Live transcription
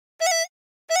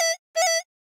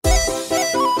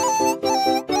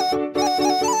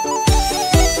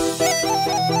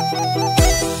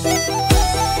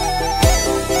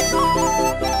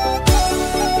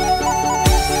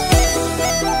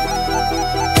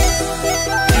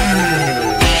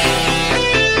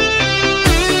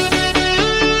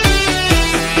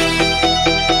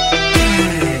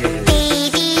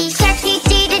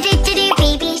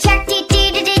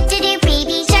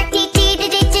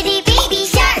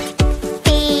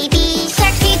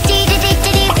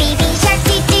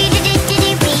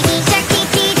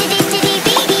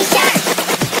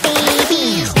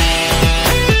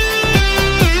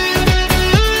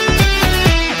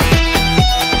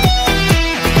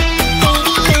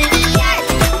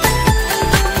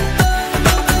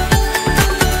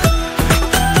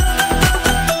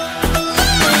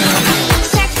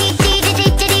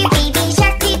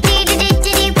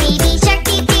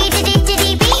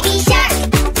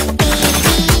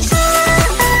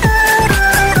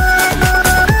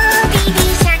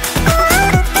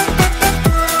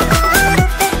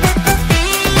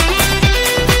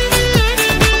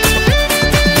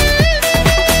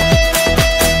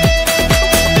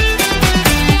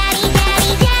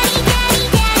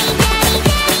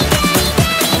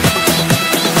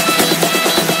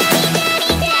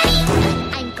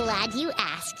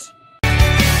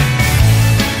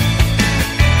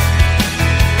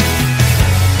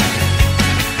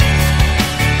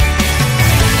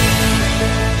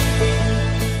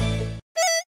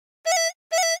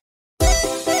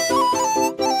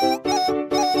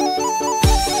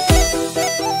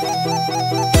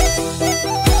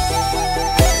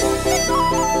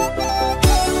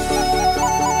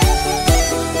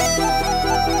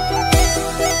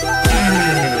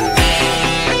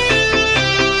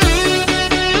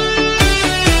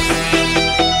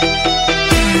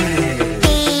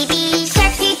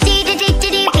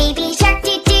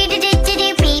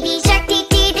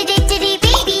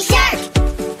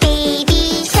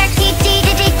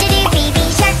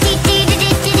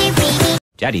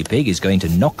Daddy Pig is going to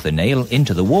knock the nail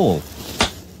into the wall.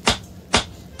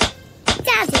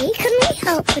 Daddy, can we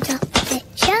help put up the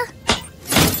picture?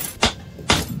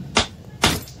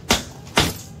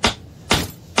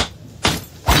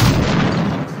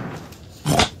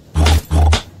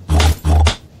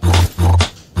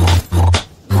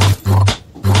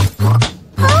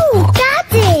 Oh,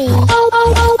 Daddy!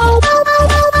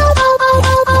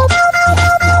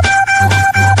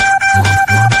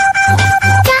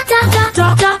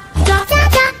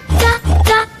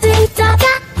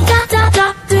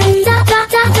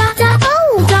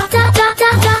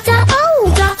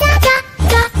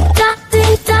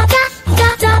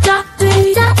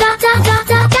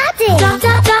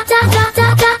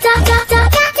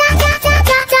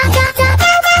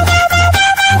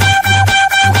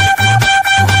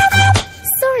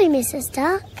 Sorry, Mrs.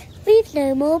 Duck. We've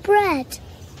no more bread.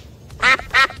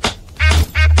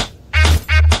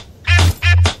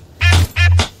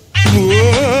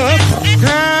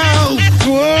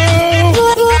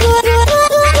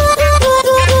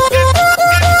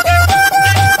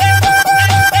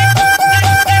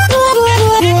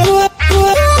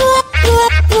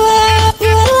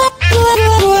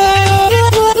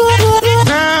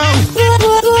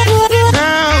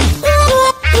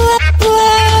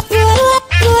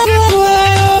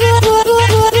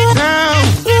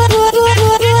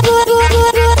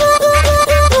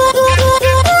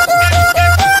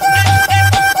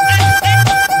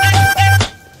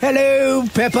 Hello,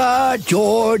 Peppa,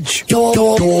 George,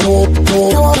 George.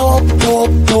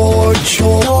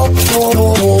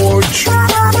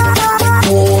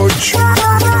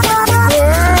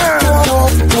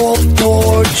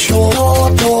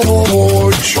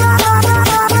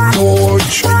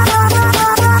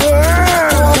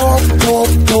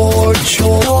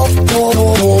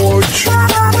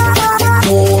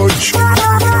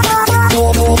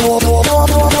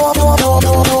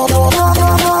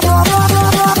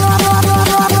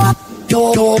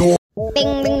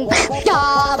 Bing, bing,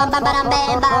 ja, bam, bam, bam,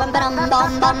 bam, bam, bam, bam,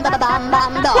 bam, bam, bam,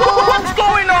 bam, bam. What's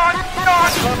going on?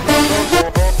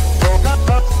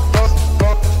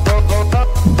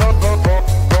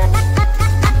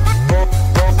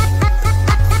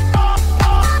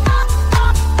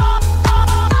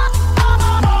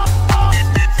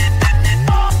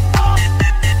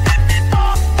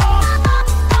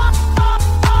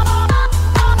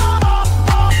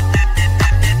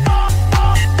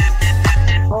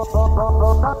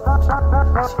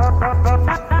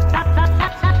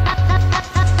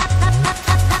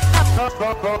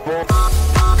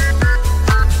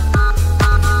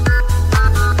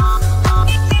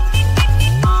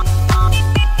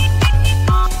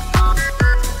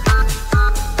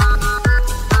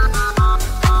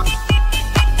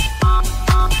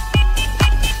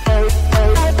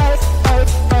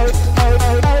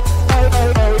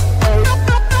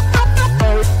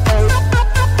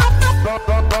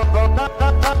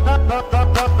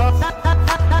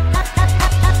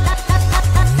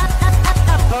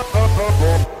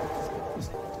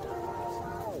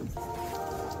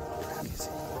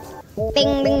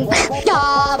 Bing, bing,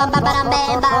 ja, bam, bam, bam,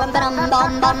 bam, bam, bam,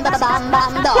 bam, bam, bam, bam,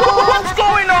 bam, bam. What's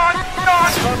going on?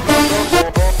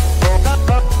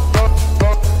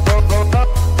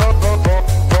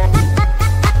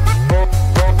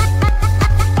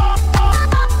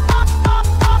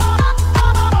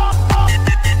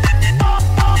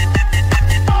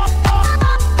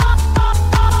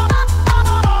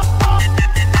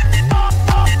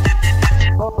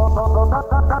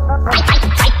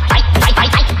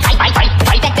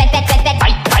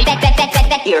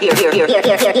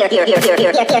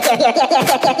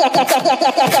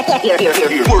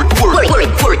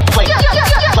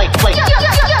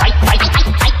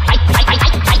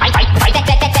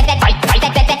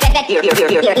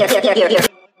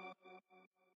 Here.